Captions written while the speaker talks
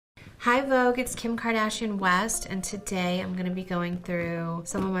Hi Vogue, it's Kim Kardashian West, and today I'm going to be going through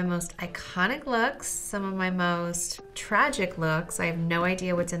some of my most iconic looks, some of my most tragic looks. I have no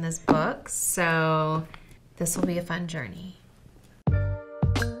idea what's in this book, so this will be a fun journey.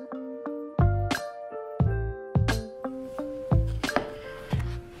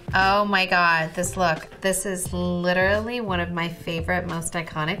 Oh my God, this look. This is literally one of my favorite, most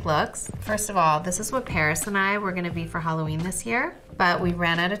iconic looks. First of all, this is what Paris and I were gonna be for Halloween this year, but we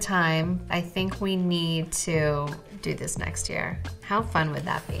ran out of time. I think we need to do this next year. How fun would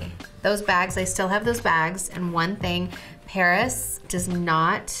that be? Those bags, I still have those bags, and one thing, Paris does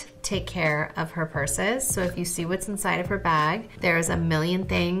not take care of her purses. So if you see what's inside of her bag, there's a million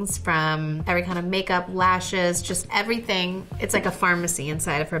things, from every kind of makeup, lashes, just everything. It's like a pharmacy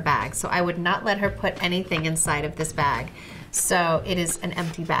inside of her bag. So I would not let her put anything inside of this bag. So it is an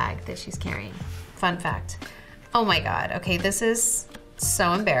empty bag that she's carrying. Fun fact. Oh my God, okay, this is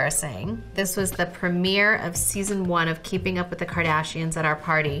so embarrassing. This was the premiere of season 1 of Keeping Up with the Kardashians at our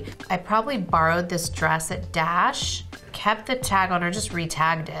party. I probably borrowed this dress at Dash, kept the tag on, or just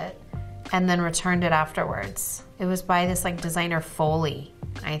re-tagged it, and then returned it afterwards. It was by this like designer Foley,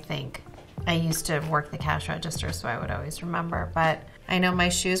 I think. I used to work the cash register, so I would always remember, but I know my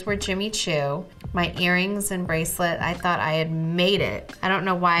shoes were Jimmy Choo. My earrings and bracelet, I thought I had made it. I don't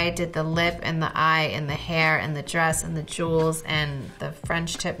know why I did the lip and the eye and the hair and the dress and the jewels and the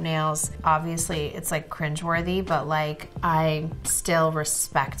French tip nails. Obviously, it's like cringeworthy, but like I still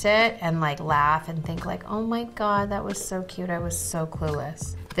respect it and like laugh and think like, oh my God, that was so cute. I was so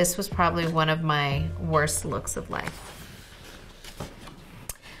clueless. This was probably one of my worst looks of life.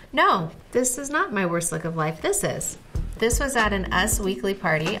 No, this is not my worst look of life. This was at an Us Weekly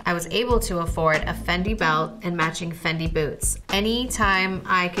party. I was able to afford a Fendi belt and matching Fendi boots. Anytime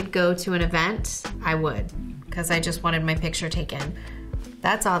I could go to an event, I would, because I just wanted my picture taken.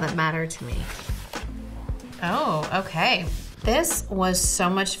 That's all that mattered to me. Oh, okay. This was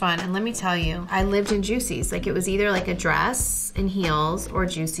so much fun, and let me tell you, I lived in Juicy's. Like, it was either like a dress and heels or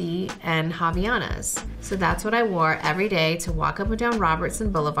Juicy and Havaianas. So that's what I wore every day to walk up and down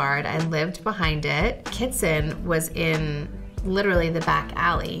Robertson Boulevard. I lived behind it. Kitson was in literally the back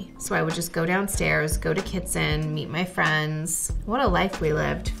alley. So I would just go downstairs, go to Kitson, meet my friends. What a life we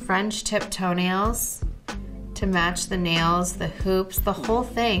lived. French tip toenails to match the nails, the hoops, the whole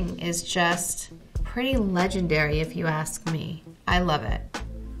thing is just pretty legendary if you ask me. I love it.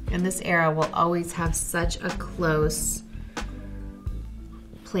 And this era will always have such a close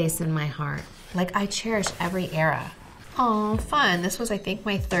place in my heart. Like, I cherish every era. Oh, fun. This was, I think,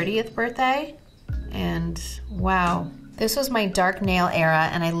 my 30th birthday. And wow, this was my dark nail era,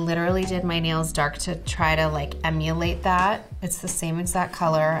 and I literally did my nails dark to try to like emulate that. It's the same exact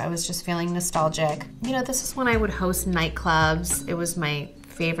color. I was just feeling nostalgic. You know, this is when I would host nightclubs. It was my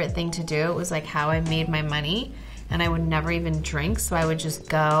favorite thing to do. It was like how I made my money, and I would never even drink, so I would just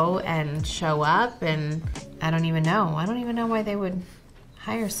go and show up, and I don't even know why they would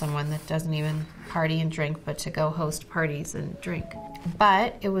hire someone that doesn't even party and drink, but to go host parties and drink.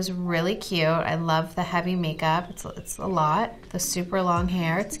 But it was really cute. I love the heavy makeup. It's a lot. The super long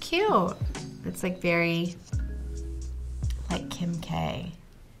hair, it's cute. It's like very like Kim K,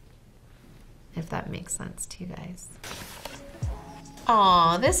 if that makes sense to you guys.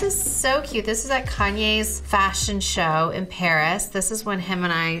 Aw, this is so cute. This is at Kanye's fashion show in Paris. This is when him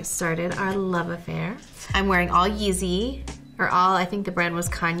and I started our love affair. I'm wearing all Yeezy, or all, I think the brand was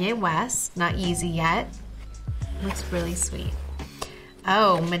Kanye West, not Yeezy yet. Looks really sweet.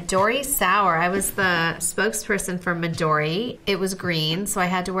 Oh, Midori Sour. I was the spokesperson for Midori. It was green, so I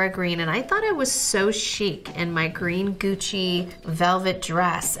had to wear green, and I thought I was so chic in my green Gucci velvet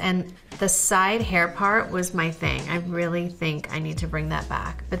dress, and the side hair part was my thing. I really think I need to bring that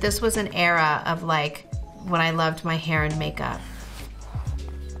back. But this was an era of like when I loved my hair and makeup.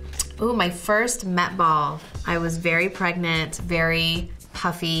 Ooh, my first Met Ball. I was very pregnant, very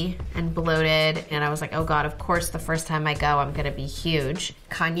puffy and bloated, and I was like, oh God, of course the first time I go I'm gonna be huge.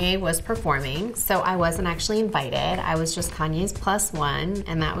 Kanye was performing, so I wasn't actually invited. I was just Kanye's +1,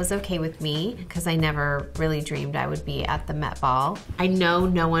 and that was okay with me because I never really dreamed I would be at the Met Ball. I know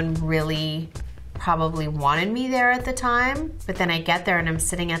no one really probably wanted me there at the time, but then I get there and I'm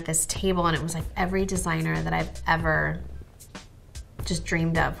sitting at this table, and it was like every designer that I've ever just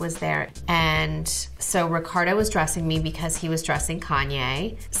dreamed of was there. And so Ricardo was dressing me because he was dressing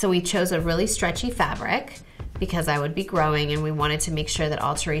Kanye. So we chose a really stretchy fabric because I would be growing, and we wanted to make sure that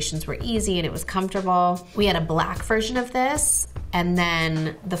alterations were easy and it was comfortable. We had a black version of this and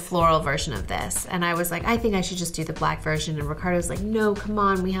then the floral version of this. And I was like, I think I should just do the black version. And Ricardo was like, no, come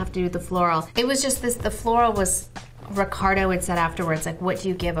on, we have to do the floral. It was just this, the floral was Ricardo had said afterwards, like, what do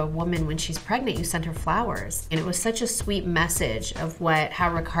you give a woman when she's pregnant? You send her flowers. And it was such a sweet message of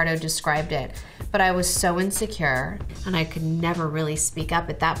how Ricardo described it. But I was so insecure and I could never really speak up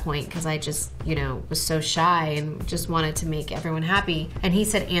at that point because I just, was so shy and just wanted to make everyone happy. And he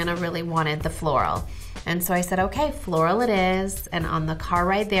said Anna really wanted the floral. And so I said, okay, floral it is. And on the car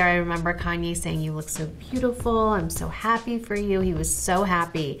ride there, I remember Kanye saying, you look so beautiful. I'm so happy for you. He was so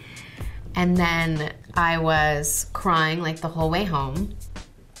happy. And then I was crying like the whole way home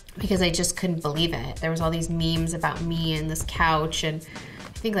because I just couldn't believe it. There was all these memes about me and this couch, and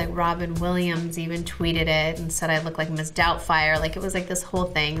I think like Robin Williams even tweeted it and said I look like Miss Doubtfire. Like it was like this whole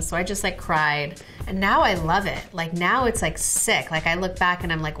thing. So I just like cried. And now I love it. Like now it's like sick. Like I look back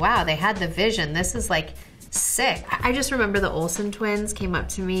and I'm like, wow, they had the vision. This is like sick. I just remember the Olsen twins came up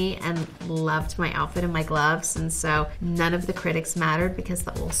to me and loved my outfit and my gloves, and so none of the critics mattered because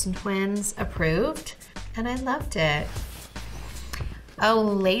the Olsen twins approved, and I loved it. Oh,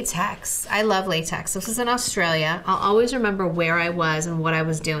 latex. I love latex. This was in Australia. I'll always remember where I was and what I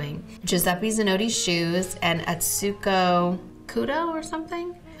was doing. Giuseppe Zanotti's shoes and Atsuko Kudo or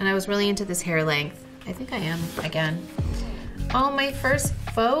something, and I was really into this hair length. I think I am again. Oh, my first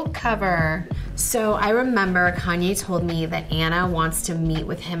Vogue cover. So I remember Kanye told me that Anna wants to meet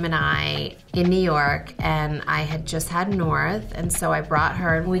with him and I in New York, and I had just had North, and so I brought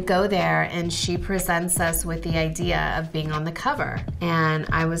her, and we go there and she presents us with the idea of being on the cover, and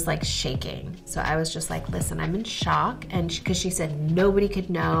I was like shaking. So I was just like, listen, I'm in shock, and because she said nobody could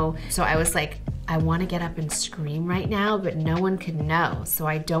know. So I was like, I want to get up and scream right now, but no one could know. So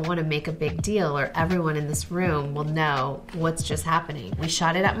I don't want to make a big deal or everyone in this room will know what's just happening. We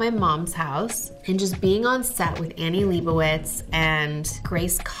shot it at my mom's house, and just being on set with Annie Leibovitz and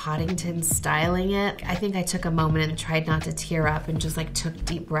Grace Coddington styling it, I think I took a moment and tried not to tear up and just like took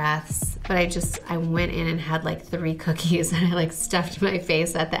deep breaths. But I went in and had like 3 cookies and I like stuffed my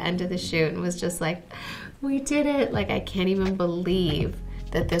face at the end of the shoot and was just like, we did it. Like I can't even believe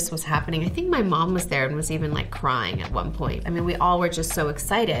that this was happening. I think my mom was there and was even like crying at one point. I mean, we all were just so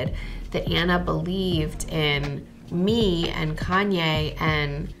excited that Anna believed in me and Kanye,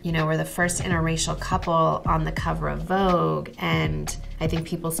 and we're the first interracial couple on the cover of Vogue, and I think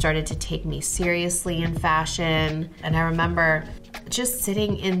people started to take me seriously in fashion. And I remember just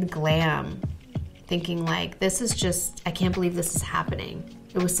sitting in glam thinking like, I can't believe this is happening.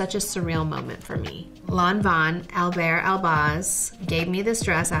 It was such a surreal moment for me. Lanvin Albert Albaz gave me this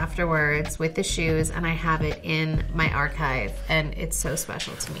dress afterwards with the shoes, and I have it in my archive, and it's so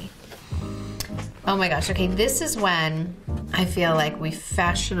special to me. Oh my gosh, okay, this is when I feel like we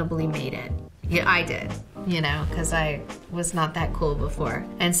fashionably made it. Yeah, I did, because I was not that cool before.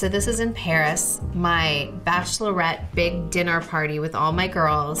 And so this is in Paris, my bachelorette big dinner party with all my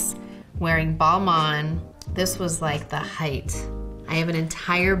girls wearing Balmain. This was like the height. I have an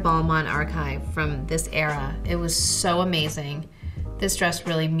entire Balmain archive from this era. It was so amazing. This dress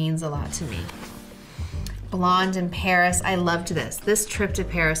really means a lot to me. Blonde in Paris, I loved this. This trip to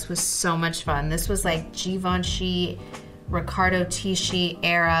Paris was so much fun. This was like Givenchy, Riccardo Tisci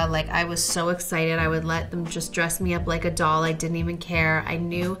era. Like I was so excited. I would let them just dress me up like a doll. I didn't even care. I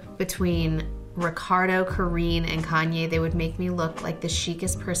knew between Ricardo, Karine, and Kanye, they would make me look like the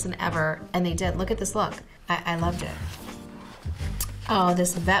chicest person ever. And they did. Look at this look. I loved it. Oh,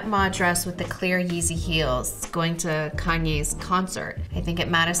 this Vetements dress with the clear Yeezy heels going to Kanye's concert, I think at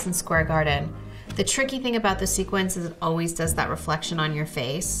Madison Square Garden. The tricky thing about the sequence is it always does that reflection on your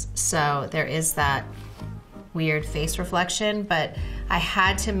face. So there is that weird face reflection, but I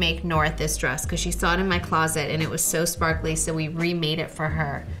had to make North this dress because she saw it in my closet and it was so sparkly, so we remade it for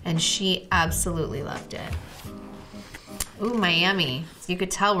her and she absolutely loved it. Ooh, Miami. You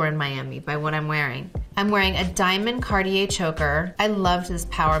could tell we're in Miami by what I'm wearing. I'm wearing a diamond Cartier choker. I loved this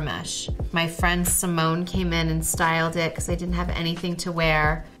power mesh. My friend Simone came in and styled it because I didn't have anything to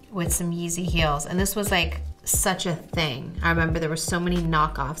wear, with some Yeezy heels. And this was like such a thing. I remember there were so many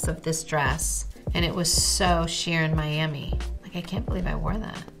knockoffs of this dress and it was so sheer in Miami. Like I can't believe I wore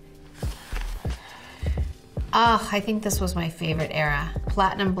that. Oh, I think this was my favorite era.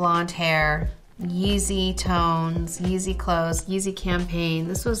 Platinum blonde hair, Yeezy tones, Yeezy clothes, Yeezy campaign.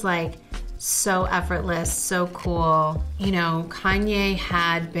 This was like so effortless, so cool. Kanye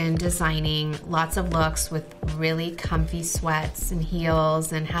had been designing lots of looks with really comfy sweats and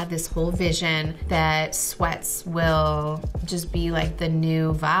heels and had this whole vision that sweats will just be like the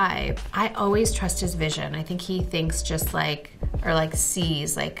new vibe. I always trust his vision. I think he thinks just like, or like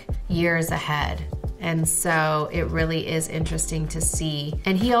sees like years ahead. And so it really is interesting to see.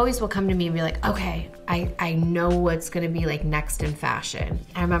 And he always will come to me and be like, okay, I know what's gonna be like next in fashion.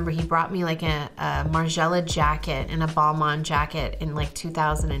 I remember he brought me like a Margiela jacket and a Balmain jacket in like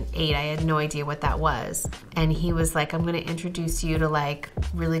 2008. I had no idea what that was. And he was like, I'm gonna introduce you to like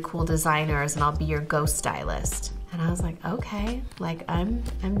really cool designers and I'll be your ghost stylist. And I was like, okay, like I'm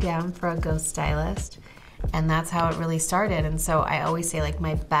down for a ghost stylist. And that's how it really started. And so I always say like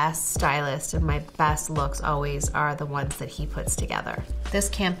my best stylist and my best looks always are the ones that he puts together. This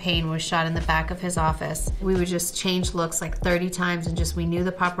campaign was shot in the back of his office. We would just change looks like 30 times and just, we knew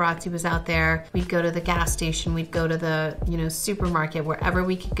the paparazzi was out there. We'd go to the gas station, we'd go to the, supermarket, wherever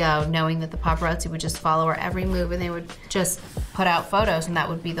we could go, knowing that the paparazzi would just follow our every move and they would just put out photos and that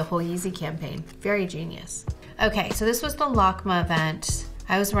would be the whole Yeezy campaign. Very genius. Okay, so this was the LACMA event.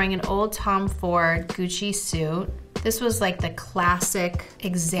 I was wearing an old Tom Ford Gucci suit. This was like the classic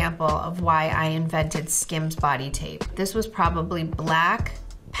example of why I invented Skims body tape. This was probably black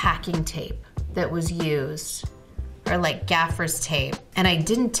packing tape that was used, or like gaffer's tape. And I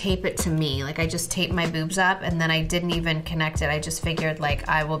didn't tape it to me. Like I just taped my boobs up and then I didn't even connect it. I just figured like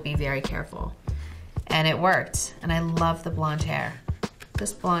I will be very careful. And it worked. And I love the blonde hair.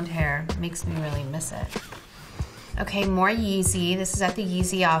 This blonde hair makes me really miss it. Okay, more Yeezy. This is at the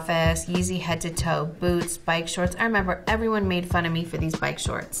Yeezy office. Yeezy head to toe, boots, bike shorts. I remember everyone made fun of me for these bike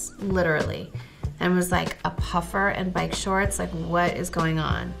shorts, literally. And it was like a puffer and bike shorts, like what is going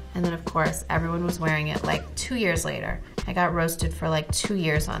on? And then of course, everyone was wearing it like 2 years later. I got roasted for like 2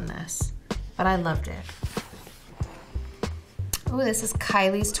 years on this, but I loved it. Ooh, this is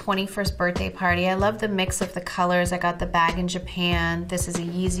Kylie's 21st birthday party. I love the mix of the colors. I got the bag in Japan. This is a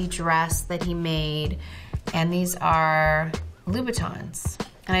Yeezy dress that he made. And these are Louboutins.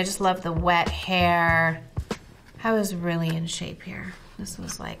 And I just love the wet hair. I was really in shape here. This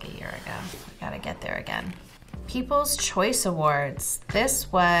was like a year ago. I gotta get there again. People's Choice Awards.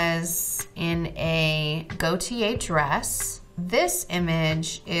 This was in a Gaultier dress. This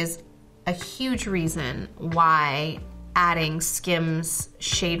image is a huge reason why adding Skims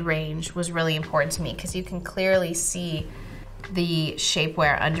shade range was really important to me, because you can clearly see the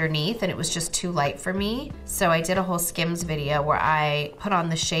shapewear underneath and it was just too light for me. So I did a whole Skims video where I put on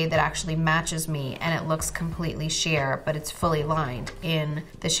the shade that actually matches me and it looks completely sheer, but it's fully lined in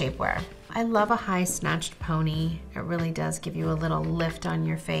the shapewear. I love a high snatched pony. It really does give you a little lift on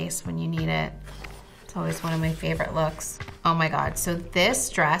your face when you need it. It's always one of my favorite looks. Oh my God, so this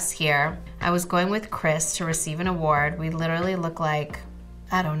dress here, I was going with Chris to receive an award. We literally look like,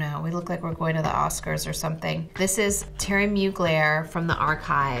 I don't know, we look like we're going to the Oscars or something. This is Thierry Mugler from the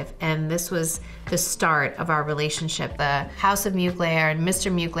archive, and this was the start of our relationship. The House of Mugler and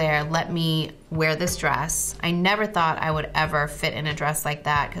Mr. Mugler let me wear this dress. I never thought I would ever fit in a dress like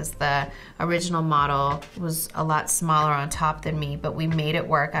that because the original model was a lot smaller on top than me, but we made it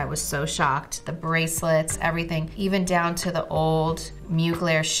work. I was so shocked. The bracelets, everything, even down to the old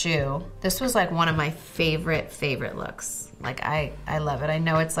Mugler shoe. This was like one of my favorite looks. Like I love it. I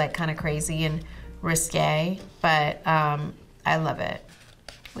know it's like kind of crazy and risque, but I love it.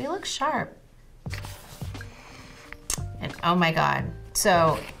 We look sharp. And oh my God.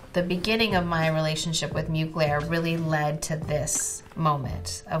 So the beginning of my relationship with Mugler really led to this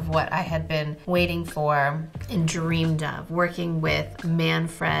moment of what I had been waiting for and dreamed of, working with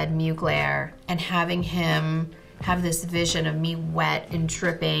Manfred Mugler and having him have this vision of me wet and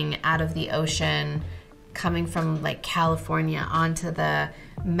dripping out of the ocean, coming from like California onto the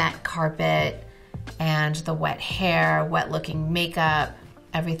Met carpet, and the wet hair, wet looking makeup,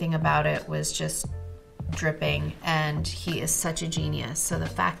 everything about it was just dripping, and he is such a genius. So the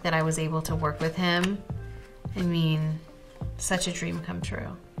fact that I was able to work with him, I mean, such a dream come true.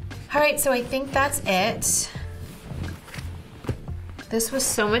 All right, so I think that's it. This was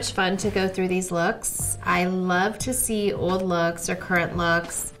so much fun to go through these looks. I love to see old looks or current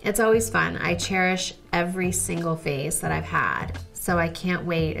looks. It's always fun. I cherish every single phase that I've had. So I can't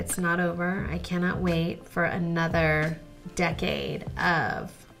wait. It's not over. I cannot wait for another decade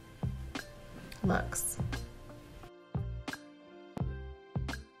of looks.